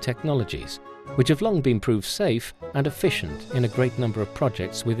building technologies, which have long been proved safe and efficient in a great number of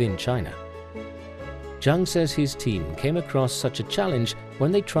projects within China. Zhang says his team came across such a challenge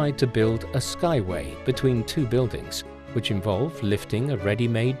when they tried to build a skyway between two buildings, which involved lifting a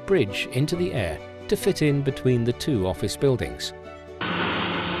ready-made bridge into the air to fit in between the two office buildings.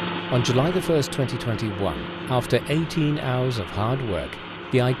 On July 1, 2021, after 18 hours of hard work,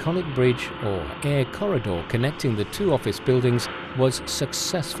 the iconic bridge or air corridor connecting the two office buildings was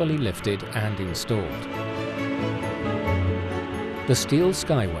successfully lifted and installed. The steel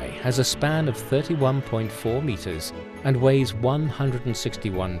skyway has a span of 31.4 meters and weighs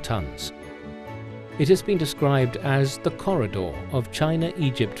 161 tons. It has been described as the corridor of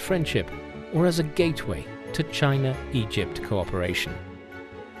China-Egypt friendship or as a gateway to China-Egypt cooperation.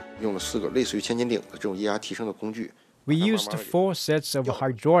 We used 4 sets of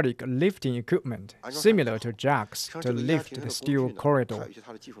hydraulic lifting equipment, similar to jacks, to lift the steel corridor.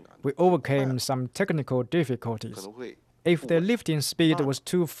 We overcame some technical difficulties. If the lifting speed was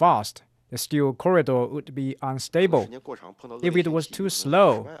too fast, the steel corridor would be unstable. If it was too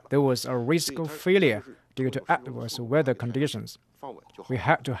slow, there was a risk of failure due to adverse weather conditions. We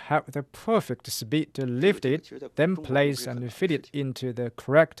had to have the perfect speed to lift it, then place and fit it into the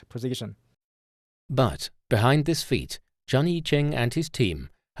correct position. But behind this feat, Zhang Yiqing and his team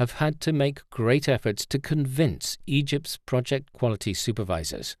have had to make great efforts to convince Egypt's project quality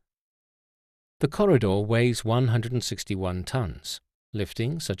supervisors. The corridor weighs 161 tons.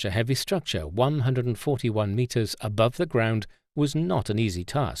 Lifting such a heavy structure 141 meters above the ground was not an easy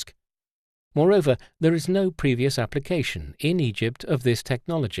task. Moreover, there is no previous application in Egypt of this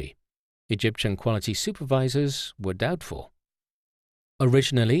technology. Egyptian quality supervisors were doubtful.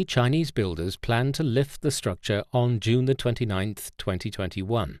 Originally, Chinese builders planned to lift the structure on June 29,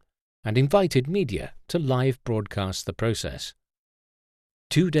 2021, and invited media to live broadcast the process.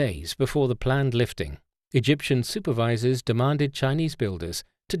 2 days before the planned lifting, Egyptian supervisors demanded Chinese builders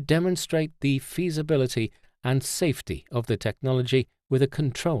to demonstrate the feasibility and safety of the technology with a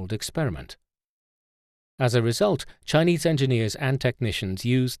controlled experiment. As a result, Chinese engineers and technicians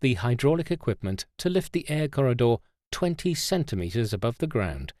used the hydraulic equipment to lift the air corridor 20 centimeters above the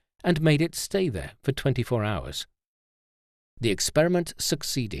ground and made it stay there for 24 hours. The experiment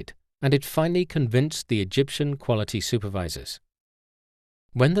succeeded, and it finally convinced the Egyptian quality supervisors.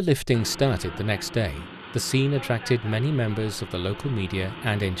 When the lifting started the next day, the scene attracted many members of the local media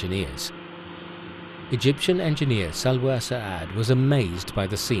and engineers. Egyptian engineer Salwa Saad was amazed by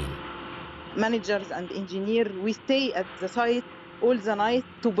the scene. Managers and engineers, we stay at the site all the night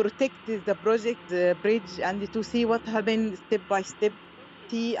to protect the project, the bridge, and to see what happened step by step,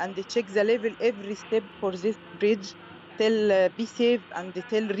 see and check the level every step for this bridge till be safe and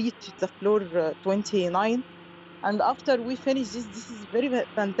till reach the floor 29. And after we finish this is very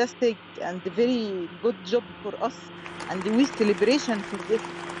fantastic and very good job for us, and we celebration for this.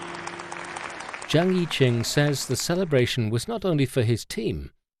 Zhang Yiqing says the celebration was not only for his team,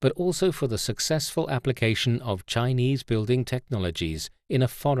 but also for the successful application of Chinese building technologies in a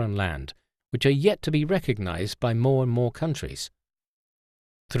foreign land, which are yet to be recognized by more and more countries.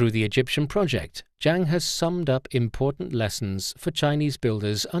 Through the Egyptian project, Zhang has summed up important lessons for Chinese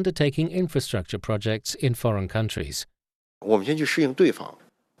builders undertaking infrastructure projects in foreign countries.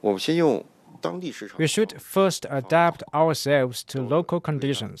 We should first adapt ourselves to local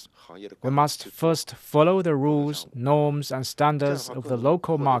conditions. We must first follow the rules, norms, and standards of the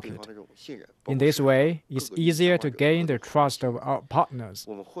local market. In this way, it's easier to gain the trust of our partners.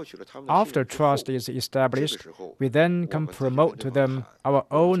 After trust is established, we then can promote to them our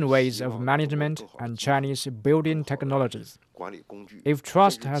own ways of management and Chinese building technologies. If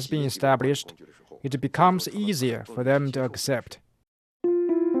trust has been established, it becomes easier for them to accept.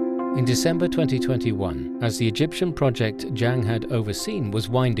 In December 2021, as the Egyptian project Zhang had overseen was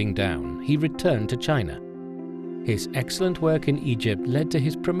winding down, he returned to China. His excellent work in Egypt led to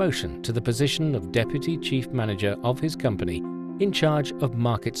his promotion to the position of Deputy Chief Manager of his company, in charge of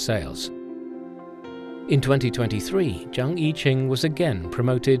market sales. In 2023, Zhang Yiqing was again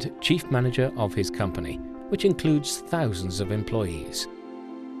promoted Chief Manager of his company, which includes thousands of employees.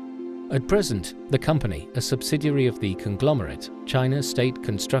 At present, the company, a subsidiary of the conglomerate China State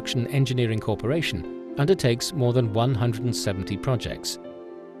Construction Engineering Corporation, undertakes more than 170 projects.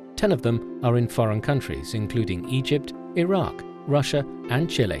 10 of them are in foreign countries, including Egypt, Iraq, Russia, and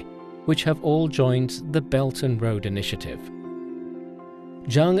Chile, which have all joined the Belt and Road Initiative.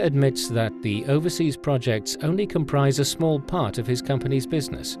 Zhang admits that the overseas projects only comprise a small part of his company's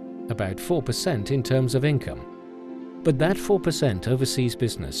business, about 4% in terms of income. But that 4% overseas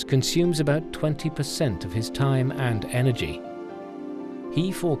business consumes about 20% of his time and energy.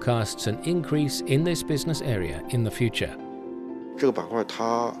 He forecasts an increase in this business area in the future.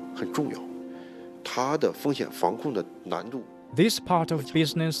 This part of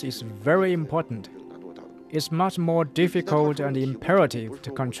business is very important. it's much more difficult and imperative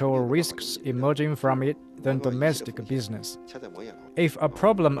to control risks emerging from it than domestic business. If a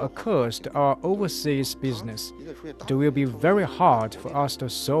problem occurs to our overseas business, it will be very hard for us to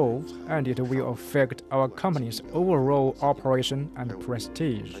solve, and it will affect our company's overall operation and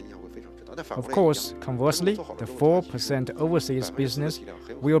prestige. Of course, conversely, the 4% overseas business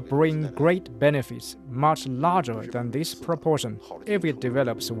will bring great benefits, much larger than this proportion, if it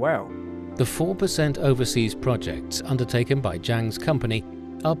develops well. The 4% overseas projects undertaken by Zhang's company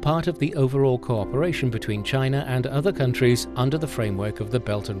are part of the overall cooperation between China and other countries under the framework of the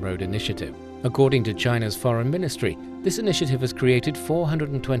Belt and Road Initiative. According to China's Foreign Ministry, this initiative has created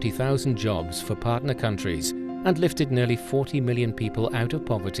 420,000 jobs for partner countries and lifted nearly 40 million people out of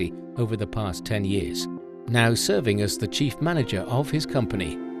poverty over the past 10 years. Now serving as the chief manager of his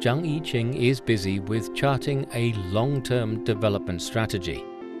company, Zhang Yiqing is busy with charting a long-term development strategy.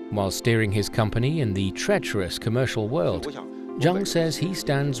 While steering his company in the treacherous commercial world, Zhang says he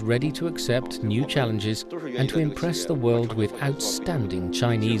stands ready to accept new challenges and to impress the world with outstanding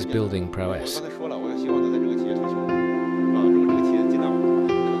Chinese building prowess.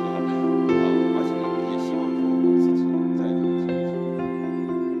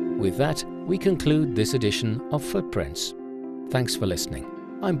 With that, we conclude this edition of Footprints. Thanks for listening.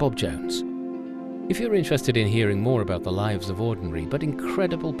 I'm Bob Jones. If you're interested in hearing more about the lives of ordinary but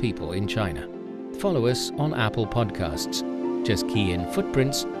incredible people in China, follow us on Apple Podcasts. Just key in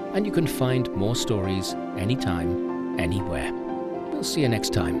Footprints and you can find more stories anytime, anywhere. We'll see you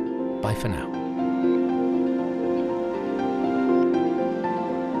next time. Bye for now.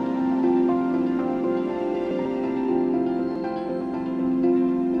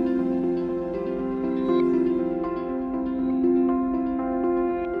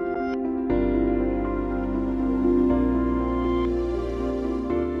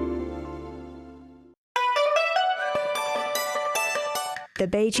 The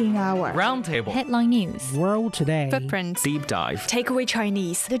Beijing Hour. Roundtable. Headline News. World Today. Footprints. Deep Dive. Takeaway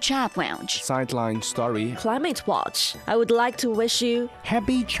Chinese. The Chat Lounge. Sideline Story. Climate Watch. I would like to wish you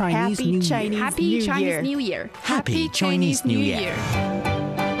Happy Chinese New Year. Happy Chinese New Year. Happy Chinese New Year.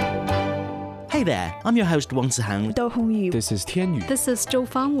 Hey there, I'm your host Wang Zihang. Do Hongyu. This is Tian Yu. This is Zhou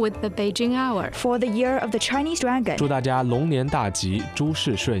Fang with the Beijing Hour. For the year of the Chinese Dragon. 祝大家龙年大吉，诸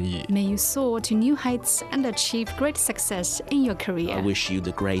事顺意。 May you soar to new heights and achieve great success in your career. I wish you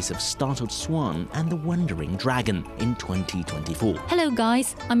the grace of startled swan and the wandering dragon in 2024. Hello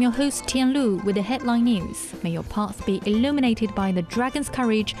guys, I'm your host Tian Lu with the Headline News. May your path be illuminated by the dragon's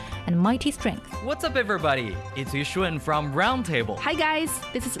courage and mighty strength. What's up, everybody? It's Yu Shun from Roundtable. Hi guys,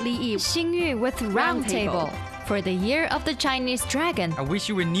 this is Li Yi. Xingyu with Roundtable. For the year of the Chinese Dragon, I wish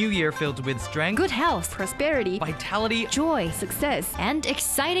you a new year filled with strength, good health, Prosperity, vitality, joy, success, and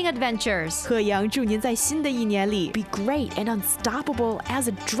exciting adventures. 贺阳祝您在新的一年里 be great and unstoppable as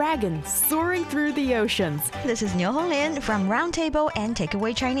a dragon soaring through the oceans. This is Niu Honglin from Roundtable and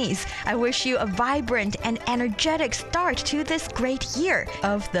Takeaway Chinese. I wish you a vibrant and energetic start to this great year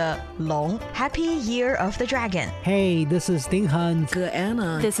of the Long. Happy Year of the Dragon. Hey, this is Ding Han.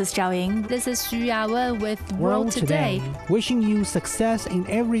 Anna. This is Zhao Ying. This is Xu Yawen with World Today. Wishing you success in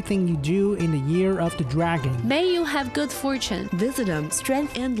everything you do in the year of the dragon. May you have good fortune, Wisdom,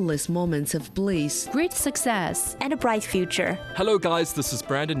 strength, endless moments of bliss. great success, And a bright future. Hello guys, this is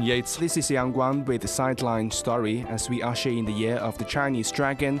Brandon Yates. This is Yang Guang with the Sideline Story. As we usher in the year of the Chinese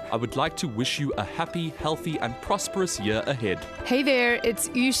Dragon, I would like to wish you a happy, healthy, and prosperous year ahead. Hey there, it's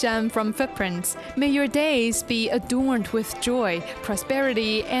Yu Shan from Footprints. May your days be adorned with joy,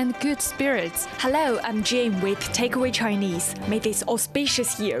 prosperity, and good spirits. Hello, I'm Jane with Takeaway Chinese. May this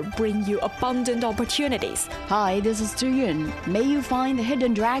auspicious year bring you abundant opportunities. Hi, this is Tu Yun. May you find the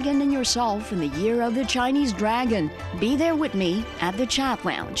hidden dragon in yourself in the year of the Chinese Dragon. Be there with me at the Chat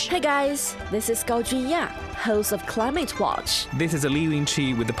Lounge. Hey guys, this is Gao Juya, host of Climate Watch. This is Li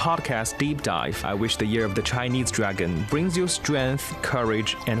Yunqi with the podcast Deep Dive. I wish the year of the Chinese Dragon brings you strength,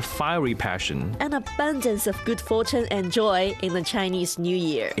 courage, and fiery passion An abundance of good fortune and joy in the Chinese New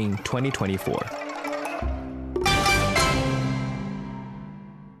Year. in 2024.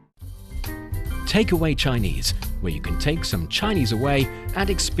 Takeaway Chinese, where you can take some Chinese away and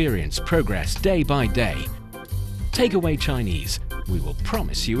experience progress day by day. Takeaway Chinese, we will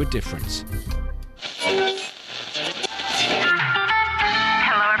promise you a difference.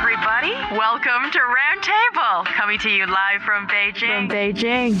 Hello, everybody. Welcome to Roundtable, coming to you live from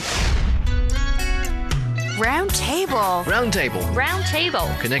Beijing. Roundtable.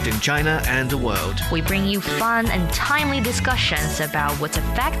 Roundtable. Connecting China and the world. We bring you fun and timely discussions about what's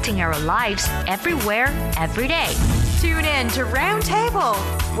affecting our lives everywhere, every day. Tune in to Round Table,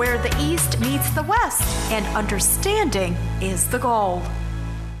 where the East meets the West and understanding is the goal.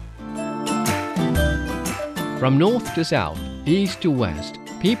 From north to south, east to west,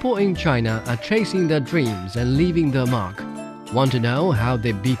 people in China are chasing their dreams and leaving their mark. Want to know how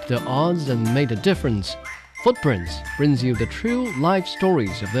they beat the odds and made a difference? Footprints brings you the true life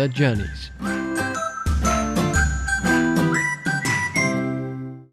stories of their journeys.